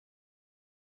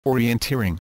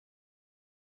Orienteering.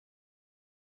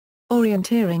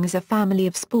 Orienteering is a family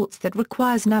of sports that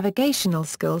requires navigational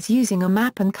skills using a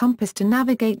map and compass to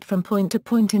navigate from point to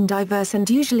point in diverse and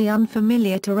usually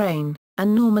unfamiliar terrain,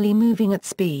 and normally moving at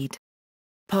speed.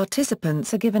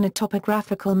 Participants are given a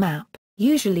topographical map,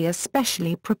 usually a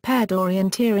specially prepared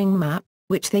orienteering map,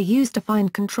 which they use to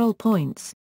find control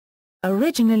points.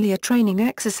 Originally a training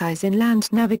exercise in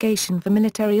land navigation for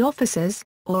military officers,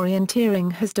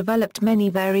 orienteering has developed many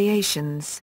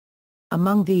variations.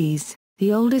 Among these,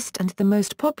 the oldest and the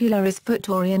most popular is foot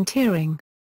orienteering.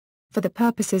 For the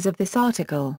purposes of this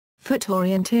article, foot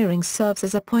orienteering serves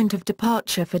as a point of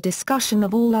departure for discussion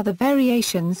of all other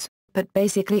variations, but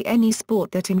basically any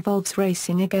sport that involves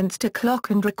racing against a clock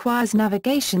and requires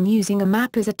navigation using a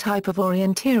map is a type of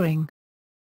orienteering.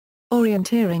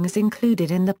 Orienteering is included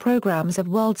in the programs of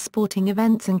world sporting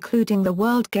events including the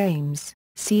World Games,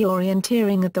 see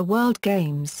Orienteering at the World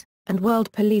Games, and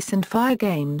World Police and Fire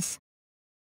Games.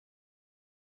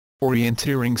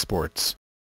 Orienteering sports.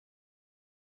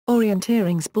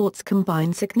 Orienteering sports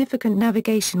combine significant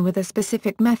navigation with a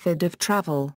specific method of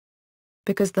travel.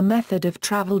 Because the method of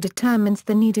travel determines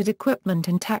the needed equipment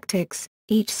and tactics,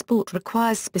 each sport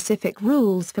requires specific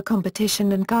rules for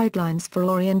competition and guidelines for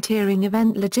orienteering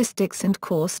event logistics and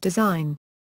course design.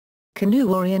 Canoe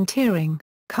orienteering,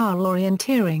 car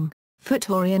orienteering, foot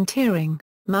orienteering,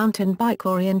 mountain bike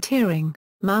orienteering,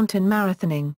 mountain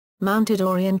marathoning, mounted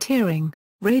orienteering,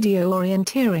 radio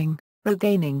orienteering,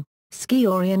 roganing, ski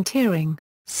orienteering,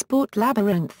 sport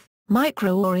labyrinth,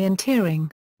 micro orienteering,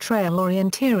 trail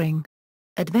orienteering.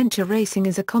 Adventure racing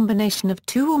is a combination of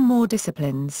two or more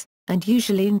disciplines, and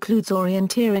usually includes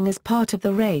orienteering as part of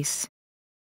the race.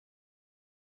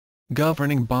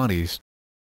 Governing bodies.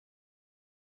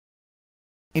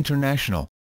 International.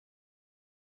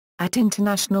 At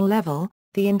international level,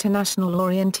 the International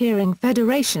Orienteering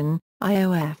Federation,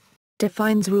 IOF,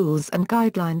 defines rules and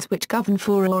guidelines which govern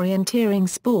for orienteering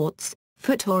sports,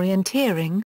 foot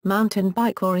orienteering, mountain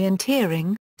bike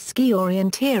orienteering, ski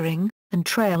orienteering, and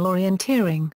trail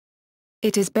orienteering.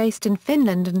 It is based in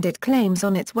Finland and it claims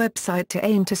on its website to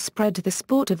aim to spread the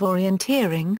sport of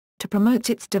orienteering, to promote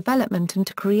its development and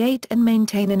to create and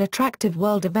maintain an attractive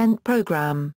world event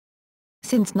program.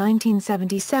 Since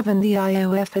 1977 the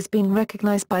IOF has been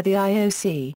recognized by the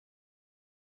IOC.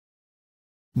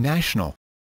 National.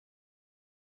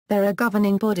 There are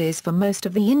governing bodies for most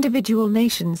of the individual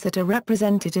nations that are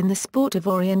represented in the sport of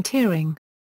orienteering.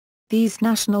 These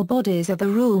national bodies are the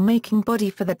rule-making body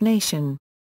for that nation.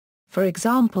 For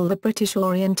example, the British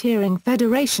Orienteering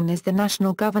Federation is the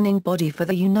national governing body for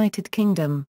the United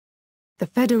Kingdom. The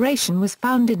federation was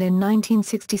founded in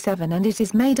 1967 and it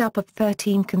is made up of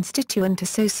 13 constituent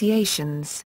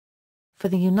associations. For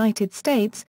the United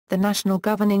States, the national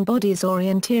governing body is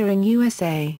Orienteering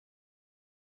USA.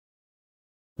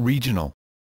 Regional.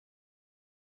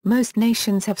 Most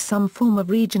nations have some form of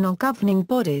regional governing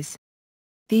bodies.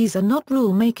 These are not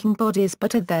rule-making bodies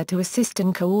but are there to assist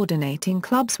in coordinating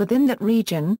clubs within that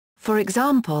region. For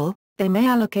example, they may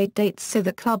allocate dates so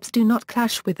that clubs do not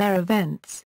clash with their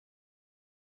events.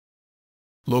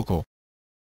 Local.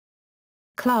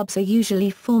 Clubs are usually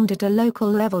formed at a local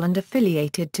level and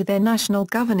affiliated to their national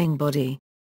governing body.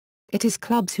 It is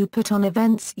clubs who put on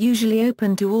events usually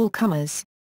open to all comers.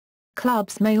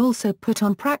 Clubs may also put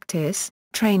on practice,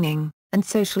 training, and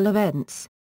social events.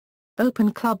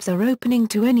 Open clubs are opening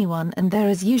to anyone and there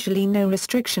is usually no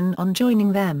restriction on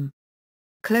joining them.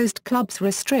 Closed clubs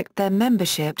restrict their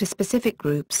membership to specific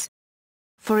groups.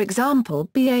 For example,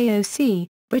 BAOC,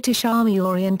 British Army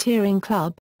Orienteering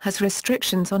Club, has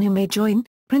restrictions on who may join,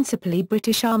 principally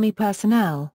British Army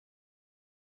personnel.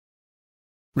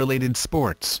 Related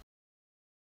sports.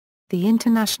 The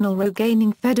International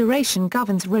Roganing Federation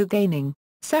governs roganing.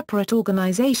 Separate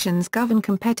organizations govern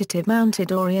competitive mounted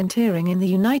orienteering in the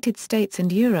United States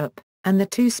and Europe, and the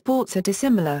two sports are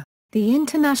dissimilar. The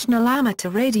International Amateur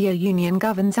Radio Union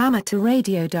governs amateur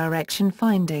radio direction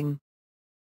finding.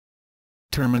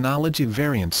 Terminology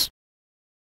variants.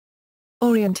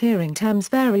 Orienteering terms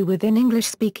vary within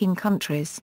English-speaking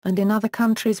countries, and in other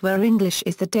countries where English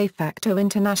is the de facto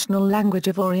international language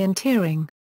of orienteering.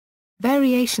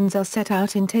 Variations are set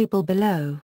out in table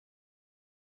below.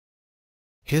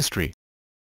 History.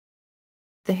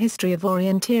 The history of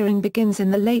orienteering begins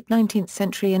in the late 19th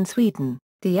century in Sweden.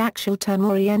 The actual term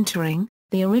orientering,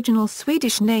 the original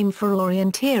Swedish name for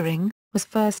orienteering, was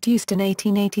first used in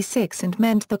 1886 and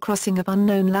meant the crossing of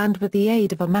unknown land with the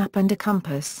aid of a map and a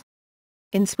compass.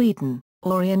 In Sweden,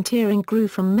 orienteering grew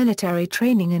from military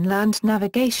training in land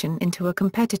navigation into a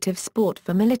competitive sport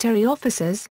for military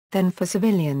officers, then for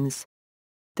civilians.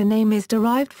 The name is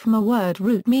derived from a word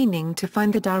route meaning to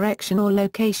find the direction or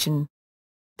location.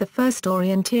 The first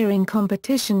orienteering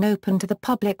competition open to the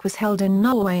public was held in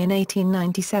Norway in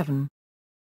 1897.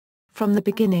 From the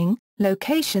beginning,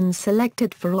 locations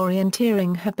selected for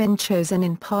orienteering have been chosen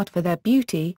in part for their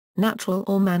beauty, natural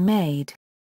or man-made.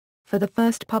 For the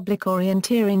first public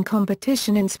orienteering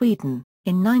competition in Sweden,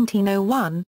 in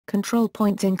 1901, control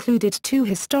points included two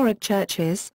historic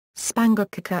churches,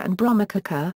 Spangakyrka and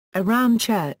Brommekyrka, a round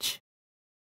church.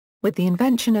 With the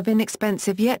invention of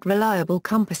inexpensive yet reliable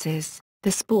compasses,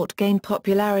 the sport gained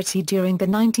popularity during the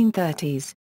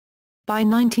 1930s. By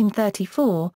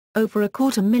 1934, over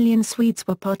 250,000 Swedes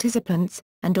were participants,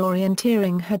 and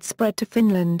orienteering had spread to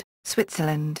Finland,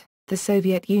 Switzerland, the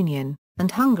Soviet Union,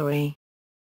 and Hungary.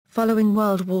 Following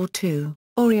World War II,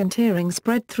 orienteering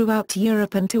spread throughout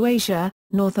Europe and to Asia,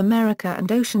 North America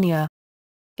and Oceania.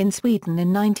 In Sweden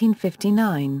in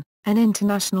 1959, an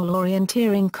international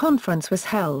orienteering conference was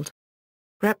held.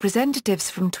 Representatives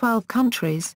from 12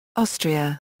 countries,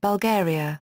 Austria,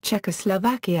 Bulgaria,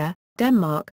 Czechoslovakia,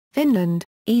 Denmark, Finland,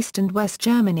 East and West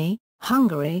Germany,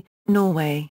 Hungary,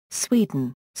 Norway,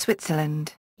 Sweden,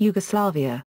 Switzerland,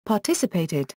 Yugoslavia,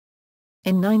 participated.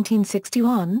 In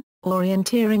 1961,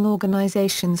 orienteering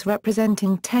organizations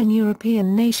representing 10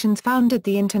 European nations founded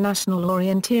the International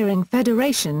Orienteering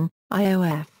Federation,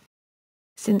 IOF.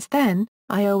 Since then,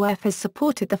 IOF has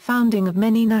supported the founding of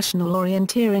many national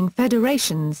orienteering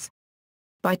federations.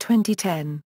 By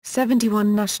 2010,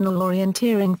 71 national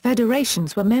orienteering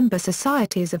federations were member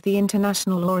societies of the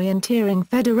International Orienteering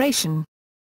Federation.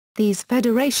 These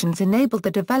federations enabled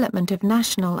the development of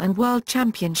national and world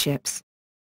championships.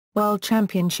 World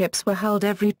Championships were held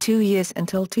every 2 years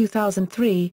until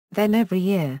 2003, then every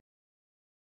year.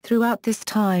 Throughout this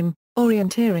time,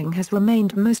 orienteering has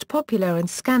remained most popular in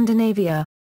Scandinavia.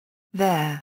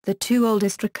 There, the two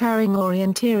oldest recurring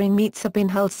orienteering meets have been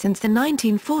held since the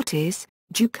 1940s,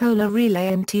 Jukola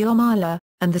Relay and Tiomala,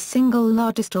 and the single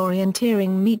largest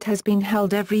orienteering meet has been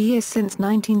held every year since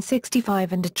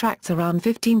 1965 and attracts around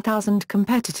 15,000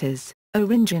 competitors,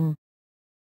 Orienteering.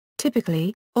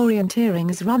 Typically, orienteering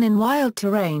is run in wild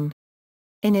terrain.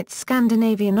 In its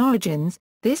Scandinavian origins,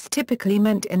 this typically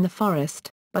meant in the forest,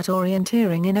 but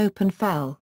orienteering in open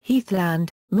fell, heathland,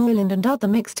 moorland and other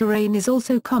mixed terrain is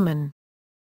also common.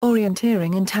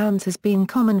 Orienteering in towns has been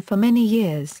common for many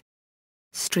years.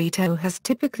 Street-o has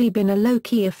typically been a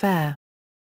low-key affair.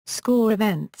 Score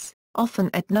events, often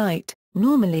at night,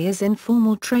 normally as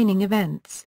informal training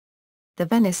events. The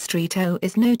Venice Street-o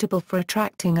is notable for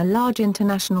attracting a large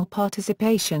international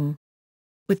participation.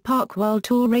 With Park World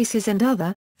Tour races and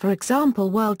other, for example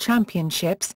World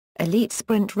Championships, elite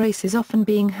sprint races often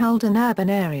being held in urban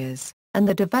areas, and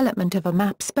the development of a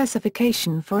map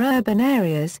specification for urban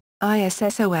areas,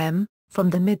 ISSOM, from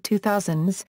the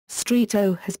mid-2000s,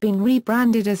 Street-o has been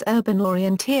rebranded as Urban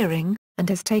Orienteering, and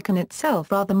has taken itself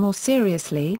rather more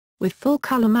seriously, with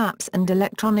full-color maps and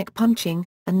electronic punching,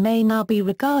 and may now be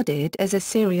regarded as a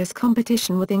serious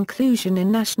competition with inclusion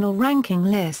in national ranking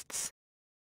lists.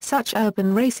 Such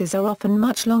urban races are often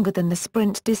much longer than the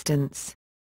sprint distance.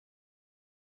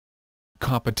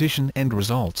 Competition and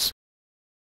results.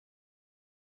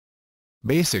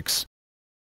 Basics.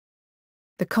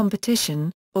 The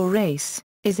competition, or race,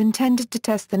 is intended to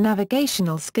test the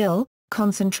navigational skill,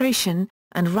 concentration,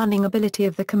 and running ability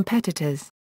of the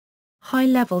competitors. High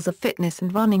levels of fitness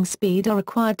and running speed are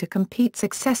required to compete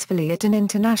successfully at an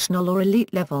international or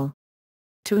elite level.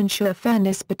 To ensure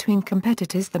fairness between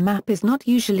competitors, the map is not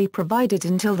usually provided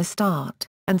until the start,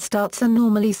 and starts are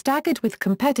normally staggered with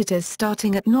competitors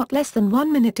starting at not less than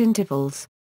 1-minute intervals.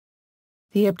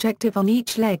 The objective on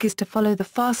each leg is to follow the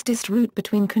fastest route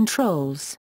between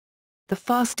controls. The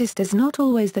fastest is not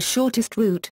always the shortest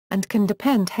route, and can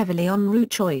depend heavily on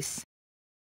route choice.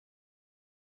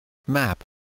 Map.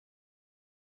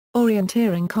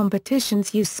 Orienteering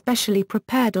competitions use specially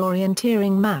prepared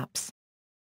orienteering maps.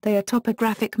 They are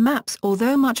topographic maps,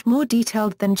 although much more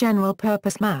detailed than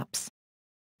general-purpose maps.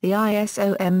 The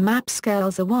ISOM map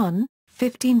scales are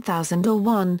 1/15,000 or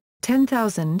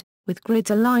 1/10,000, with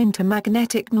grids aligned to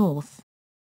magnetic north.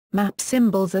 Map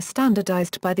symbols are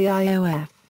standardized by the IOF,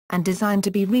 and designed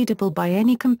to be readable by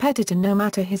any competitor no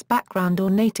matter his background or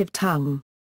native tongue.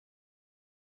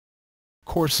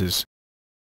 Courses.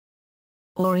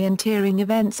 Orienteering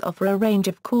events offer a range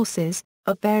of courses,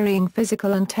 of varying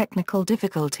physical and technical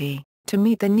difficulty, to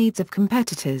meet the needs of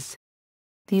competitors.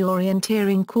 The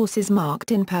orienteering course is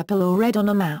marked in purple or red on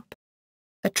a map.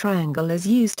 A triangle is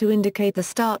used to indicate the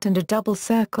start and a double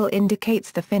circle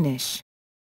indicates the finish.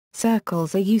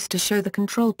 Circles are used to show the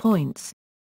control points.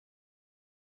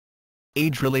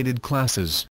 Age-related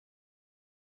classes.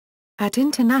 At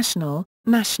international,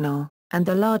 national, and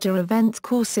the larger events,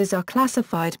 courses are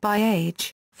classified by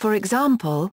age, for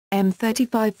example,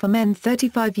 M35 for men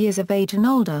 35 years of age and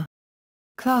older.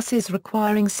 Classes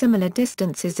requiring similar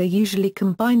distances are usually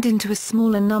combined into a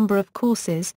smaller number of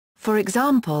courses, for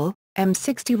example,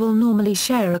 M60 will normally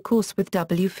share a course with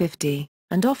W50,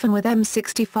 and often with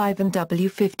M65 and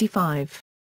W55.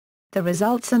 The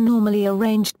results are normally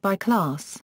arranged by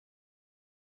class.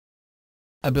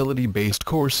 Ability-based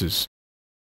courses.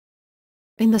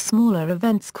 In the smaller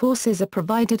events, courses are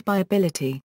provided by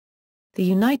ability. The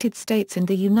United States and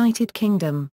the United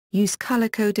Kingdom use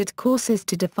color-coded courses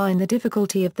to define the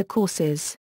difficulty of the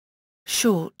courses.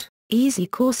 Short, easy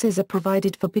courses are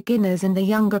provided for beginners and the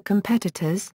younger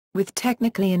competitors, with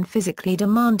technically and physically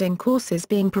demanding courses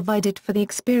being provided for the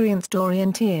experienced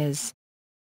orienteers.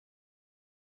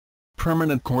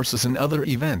 Permanent courses and other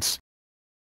events.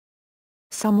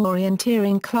 Some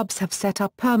orienteering clubs have set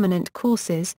up permanent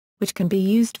courses, which can be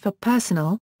used for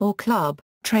personal, or club,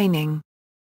 training.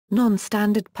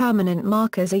 Non-standard permanent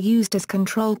markers are used as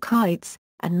control kites,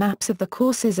 and maps of the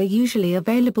courses are usually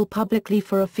available publicly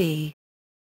for a fee.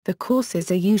 The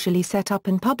courses are usually set up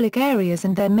in public areas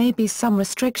and there may be some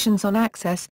restrictions on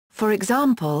access, for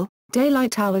example,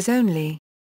 daylight hours only.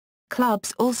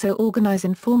 Clubs also organize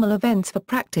informal events for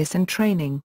practice and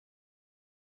training.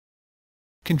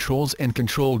 Controls and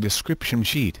control description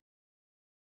sheet.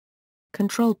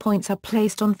 Control points are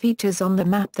placed on features on the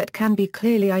map that can be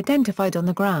clearly identified on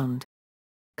the ground.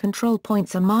 Control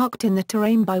points are marked in the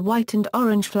terrain by white and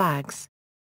orange flags.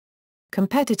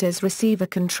 Competitors receive a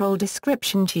control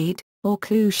description sheet, or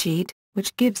clue sheet,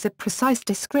 which gives a precise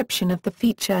description of the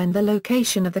feature and the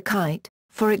location of the kite,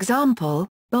 for example,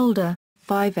 boulder,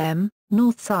 5m,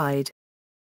 north side.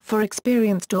 For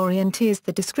experienced orienteers,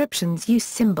 the descriptions use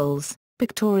symbols,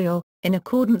 pictorial, in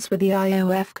accordance with the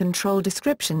IOF control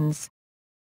descriptions.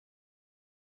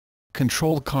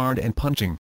 Control card and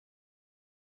punching.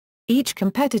 Each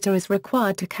competitor is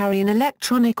required to carry an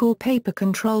electronic or paper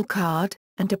control card,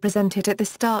 and to present it at the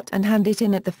start and hand it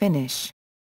in at the finish.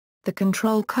 The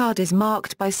control card is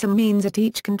marked by some means at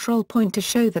each control point to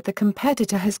show that the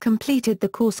competitor has completed the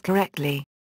course correctly.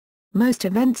 Most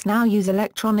events now use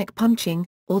electronic punching,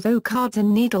 although cards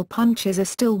and needle punches are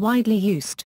still widely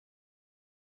used.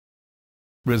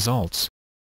 Results.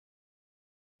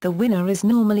 The winner is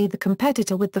normally the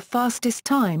competitor with the fastest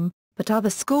time, but other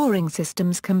scoring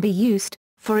systems can be used,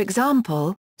 for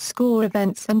example, score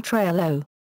events and Trello.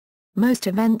 Most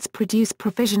events produce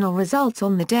provisional results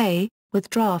on the day, with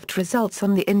draft results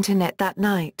on the internet that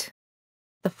night.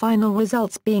 The final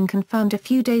results being confirmed a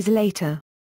few days later.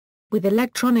 With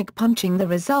electronic punching, the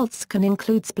results can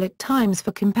include split times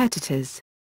for competitors.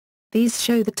 These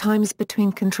show the times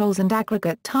between controls and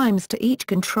aggregate times to each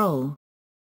control.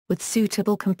 With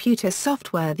suitable computer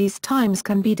software, these times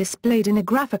can be displayed in a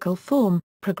graphical form,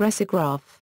 progressograph.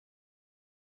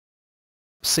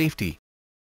 Safety.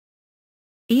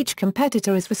 Each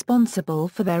competitor is responsible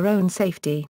for their own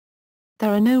safety.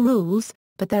 There are no rules,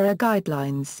 but there are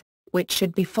guidelines, which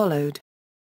should be followed.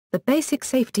 The basic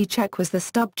safety check was the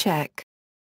stub check.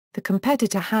 The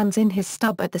competitor hands in his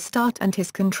stub at the start and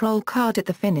his control card at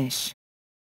the finish.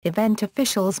 Event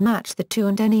officials match the two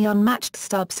and any unmatched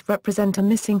stubs represent a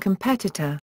missing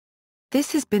competitor.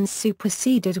 This has been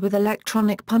superseded with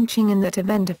electronic punching in that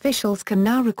event officials can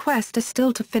now request a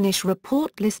still-to-finish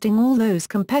report listing all those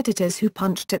competitors who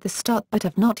punched at the start but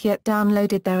have not yet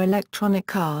downloaded their electronic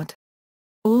card.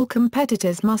 All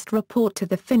competitors must report to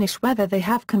the finish whether they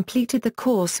have completed the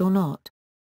course or not.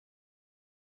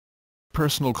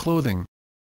 Personal clothing.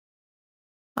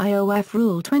 IOF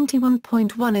Rule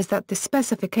 21.1 is that the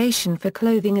specification for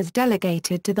clothing is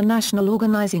delegated to the national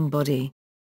organising body.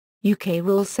 UK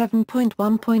Rule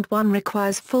 7.1.1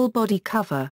 requires full body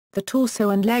cover, the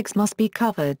torso and legs must be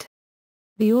covered.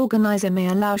 The organiser may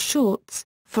allow shorts,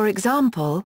 for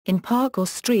example, in park or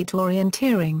street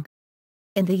orienteering.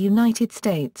 In the United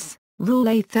States, Rule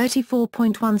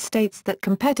A34.1 states that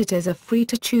competitors are free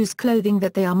to choose clothing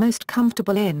that they are most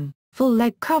comfortable in. Full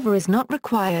leg cover is not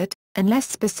required, unless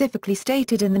specifically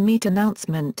stated in the meet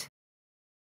announcement.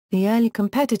 The early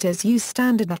competitors used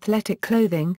standard athletic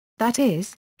clothing, that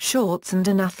is, shorts and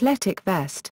an athletic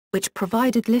vest, which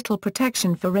provided little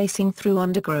protection for racing through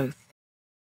undergrowth.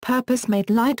 Purpose-made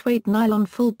lightweight nylon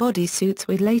full-body suits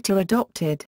were later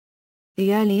adopted.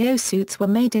 The early O suits were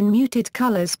made in muted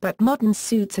colors, but modern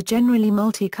suits are generally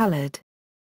multicolored.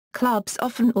 Clubs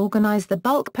often organize the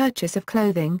bulk purchase of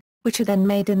clothing, which are then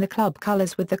made in the club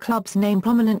colors with the club's name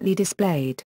prominently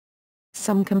displayed.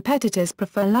 Some competitors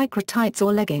prefer lycra tights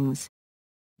or leggings.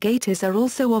 Gaiters are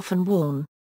also often worn.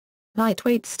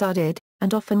 Lightweight studded,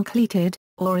 and often cleated,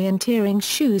 orienteering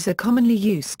shoes are commonly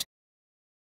used.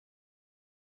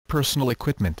 Personal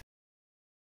equipment.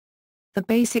 The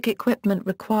basic equipment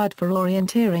required for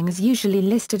orienteering is usually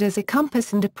listed as a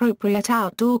compass and appropriate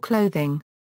outdoor clothing.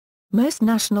 Most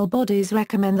national bodies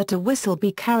recommend that a whistle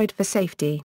be carried for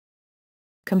safety.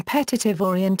 Competitive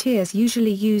orienteers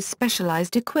usually use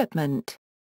specialized equipment.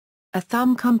 A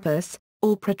thumb compass,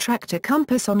 or protractor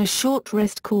compass on a short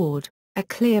wrist cord, a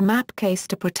clear map case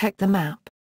to protect the map.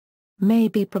 May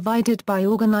be provided by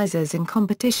organizers in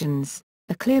competitions,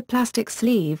 a clear plastic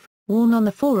sleeve, worn on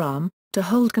the forearm, to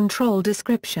hold control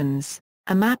descriptions,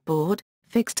 a map board,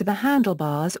 fixed to the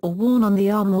handlebars or worn on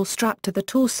the arm or strapped to the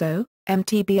torso,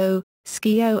 MTBO,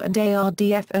 SKIO and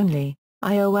ARDF only.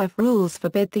 IOF rules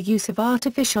forbid the use of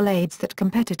artificial aids that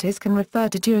competitors can refer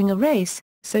to during a race,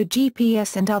 so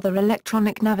GPS and other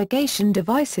electronic navigation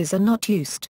devices are not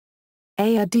used.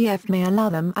 ARDF may allow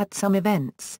them at some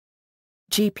events.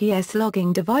 GPS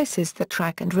logging devices that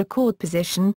track and record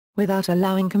position, without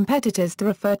allowing competitors to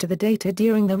refer to the data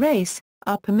during the race,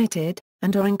 are permitted,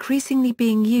 and are increasingly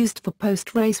being used for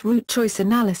post-race route choice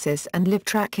analysis and live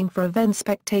tracking for event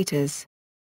spectators.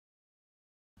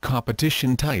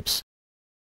 Competition types.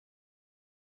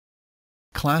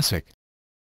 Classic.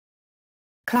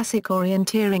 Classic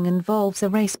orienteering involves a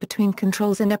race between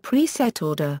controls in a preset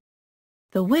order.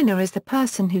 The winner is the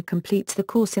person who completes the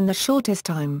course in the shortest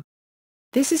time.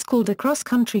 This is called a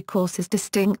cross-country course, as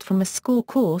distinct from a score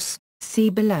course, see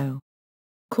below.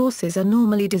 Courses are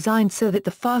normally designed so that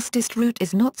the fastest route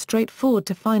is not straightforward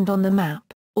to find on the map,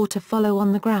 or to follow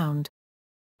on the ground.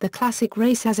 The classic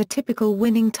race has a typical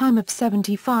winning time of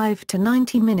 75 to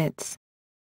 90 minutes.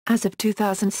 As of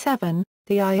 2007,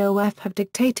 the IOF have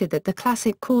dictated that the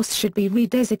classic course should be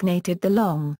redesignated the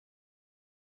long.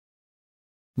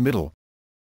 Middle.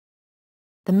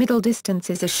 The middle distance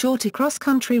is a shorter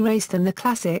cross-country race than the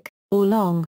classic, or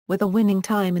long, with a winning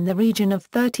time in the region of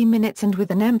 30 minutes and with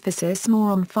an emphasis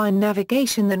more on fine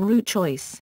navigation than route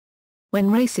choice. When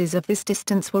races of this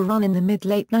distance were run in the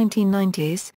mid-late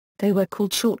 1990s, they were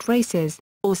called short races,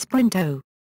 or sprinto.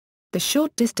 The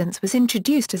short distance was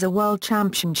introduced as a world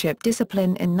championship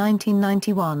discipline in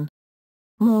 1991.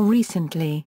 More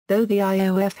recently, though, the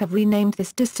IOF have renamed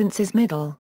this distance as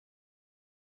middle.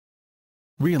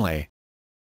 Relay.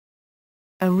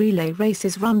 A relay race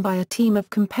is run by a team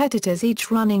of competitors, each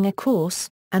running a course,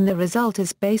 and the result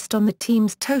is based on the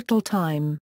team's total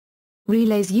time.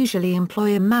 Relays usually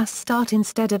employ a mass start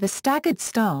instead of a staggered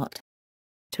start.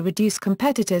 To reduce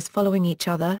competitors following each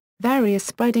other, various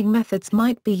spreading methods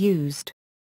might be used.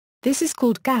 This is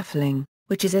called gaffling,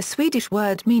 which is a Swedish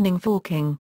word meaning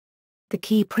forking. The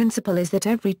key principle is that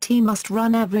every team must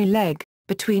run every leg,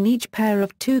 between each pair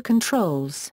of two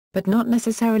controls, but not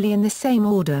necessarily in the same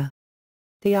order.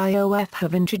 The IOF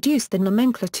have introduced the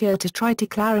nomenclature to try to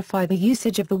clarify the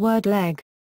usage of the word leg.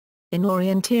 In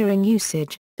orienteering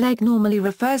usage, leg normally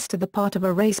refers to the part of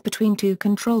a race between two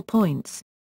control points.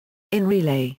 In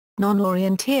relay,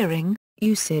 non-orienteering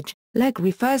usage, leg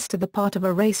refers to the part of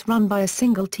a race run by a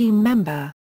single team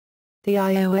member. The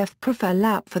IOF prefer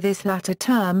lap for this latter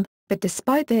term, but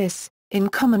despite this, in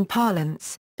common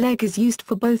parlance, leg is used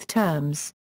for both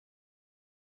terms.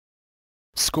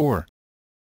 Score.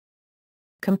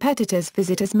 Competitors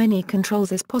visit as many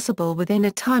controls as possible within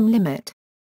a time limit.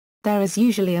 There is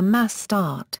usually a mass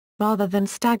start, rather than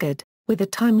staggered, with a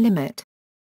time limit.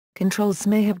 Controls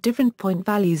may have different point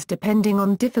values depending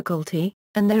on difficulty,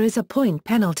 and there is a point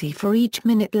penalty for each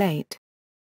minute late.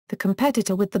 The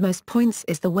competitor with the most points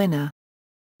is the winner.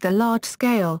 The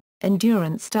large-scale,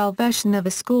 endurance-style version of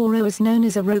a score is known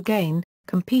as a row gain,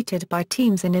 competed by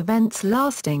teams in events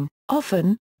lasting,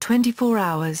 often, 24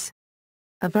 hours.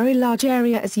 A very large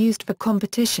area is used for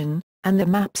competition, and the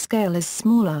map scale is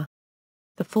smaller.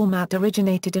 The format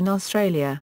originated in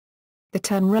Australia. The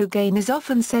term row gain is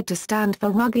often said to stand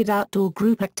for rugged outdoor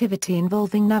group activity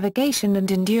involving navigation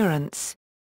and endurance.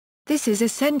 This is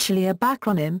essentially a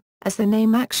backronym, as the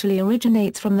name actually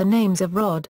originates from the names of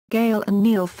Rod, Gail and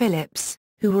Neil Phillips,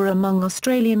 who were among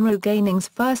Australian row gaining's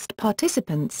first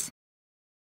participants.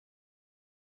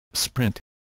 Sprint.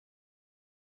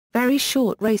 Very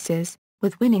short races,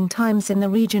 with winning times in the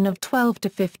region of 12 to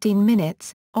 15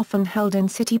 minutes, often held in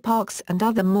city parks and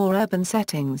other more urban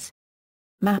settings.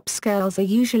 Map scales are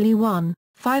usually 1,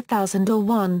 5,000 or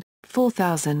 1,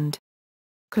 4,000.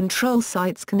 Control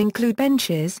sites can include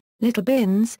benches, little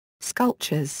bins,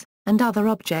 sculptures, and other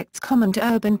objects common to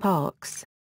urban parks.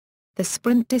 The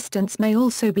sprint distance may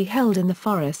also be held in the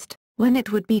forest, when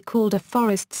it would be called a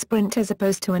forest sprint as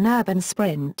opposed to an urban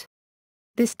sprint.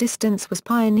 This distance was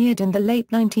pioneered in the late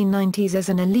 1990s as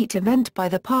an elite event by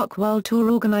the Park World Tour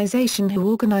organization, who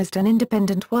organized an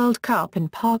independent World Cup in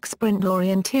park sprint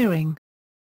orienteering.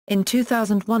 In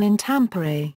 2001 in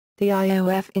Tampere, the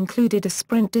IOF included a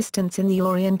sprint distance in the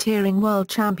Orienteering World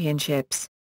Championships.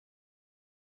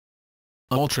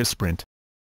 Ultra sprint.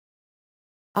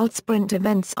 Ultrasprint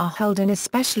events are held in a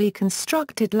specially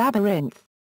constructed labyrinth.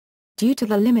 Due to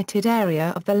the limited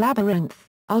area of the labyrinth,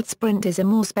 Ultrasprint is a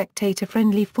more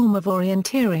spectator-friendly form of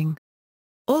orienteering.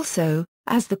 Also,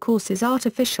 as the course is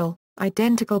artificial,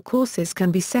 identical courses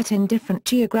can be set in different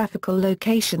geographical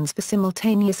locations for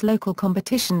simultaneous local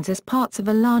competitions as parts of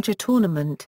a larger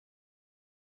tournament.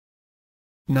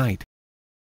 Night.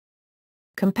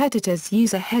 Competitors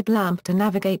use a headlamp to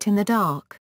navigate in the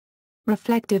dark.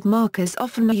 Reflective markers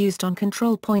often are used on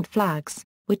control point flags,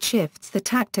 which shifts the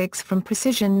tactics from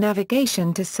precision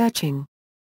navigation to searching.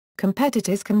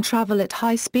 Competitors can travel at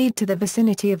high speed to the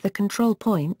vicinity of the control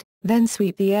point, then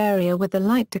sweep the area with the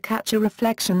light to catch a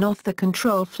reflection off the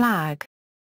control flag.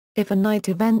 If a night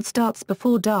event starts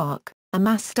before dark, a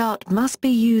mass start must be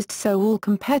used so all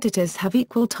competitors have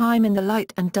equal time in the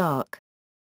light and dark.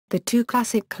 The two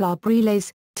classic club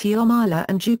relays, Tiomala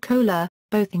and Jukola,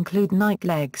 both include night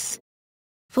legs.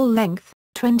 Full-length,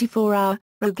 24-hour,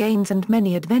 Rogaines and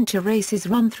many adventure races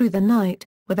run through the night,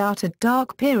 without a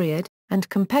dark period, and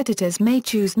competitors may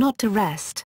choose not to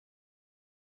rest.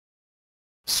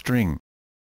 String.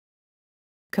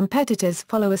 Competitors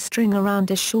follow a string around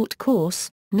a short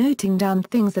course, noting down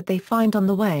things that they find on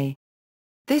the way.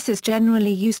 This is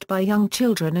generally used by young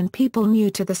children and people new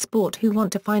to the sport who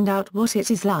want to find out what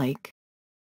it is like.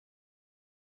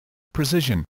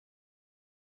 Precision.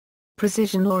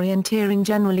 Precision orienteering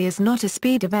generally is not a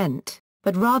speed event,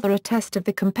 but rather a test of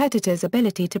the competitor's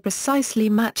ability to precisely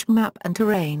match map and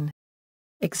terrain.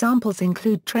 Examples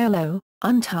include Trello,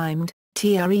 untimed,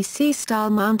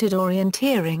 TREC-style mounted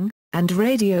orienteering, and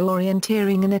radio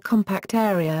orienteering in a compact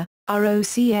area,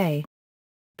 ROCA.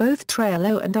 Both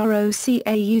Trello and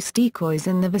ROCA use decoys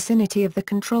in the vicinity of the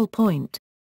control point.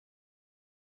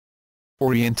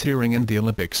 Orienteering and the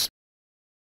Olympics.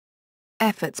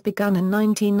 Efforts begun in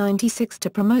 1996 to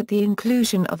promote the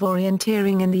inclusion of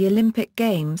orienteering in the Olympic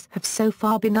Games have so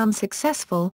far been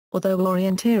unsuccessful, although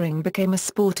orienteering became a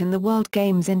sport in the World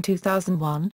Games in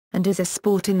 2001, and is a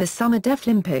sport in the Summer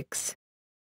Deaflympics.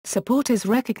 Supporters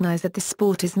recognize that the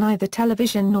sport is neither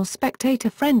television nor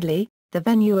spectator-friendly, the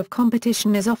venue of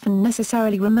competition is often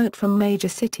necessarily remote from major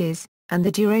cities, and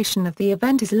the duration of the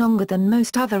event is longer than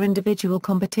most other individual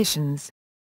competitions.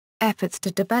 Efforts to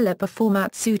develop a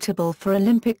format suitable for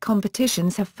Olympic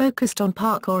competitions have focused on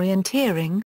park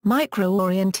orienteering,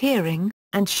 micro-orienteering,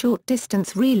 and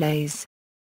short-distance relays.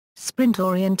 Sprint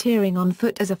orienteering on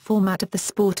foot as a format of the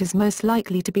sport is most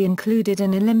likely to be included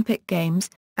in Olympic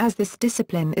Games, as this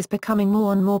discipline is becoming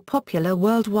more and more popular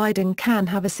worldwide and can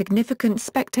have a significant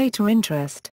spectator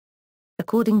interest.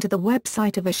 According to the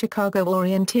website of a Chicago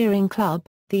orienteering club,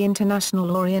 the International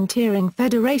Orienteering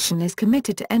Federation is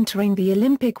committed to entering the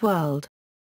Olympic world.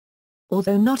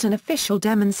 Although not an official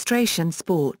demonstration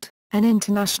sport, an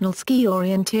international ski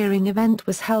orienteering event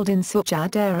was held in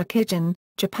Sochi,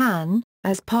 Japan,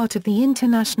 as part of the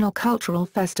International Cultural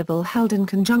Festival held in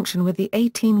conjunction with the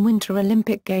 18 Winter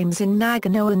Olympic Games in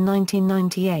Nagano in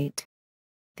 1998.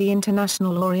 The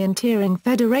International Orienteering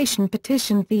Federation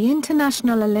petitioned the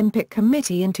International Olympic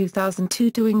Committee in 2002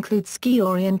 to include ski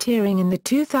orienteering in the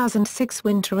 2006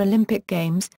 Winter Olympic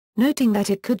Games, noting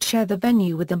that it could share the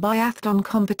venue with the biathlon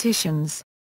competitions.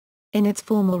 In its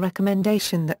formal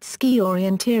recommendation that ski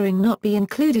orienteering not be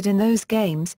included in those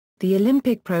games, the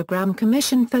Olympic Program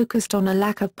Commission focused on a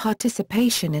lack of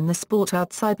participation in the sport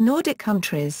outside Nordic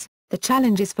countries, the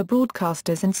challenges for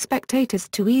broadcasters and spectators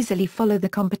to easily follow the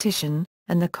competition,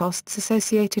 and the costs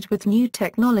associated with new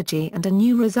technology and a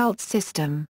new results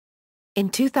system. In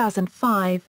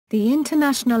 2005, the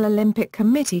International Olympic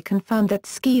Committee confirmed that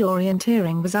ski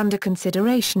orienteering was under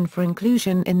consideration for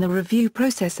inclusion in the review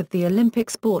process of the Olympic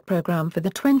sport program for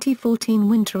the 2014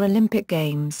 Winter Olympic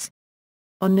Games.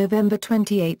 On November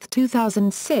 28,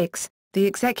 2006, the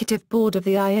Executive Board of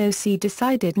the IOC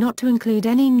decided not to include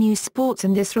any new sports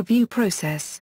in this review process.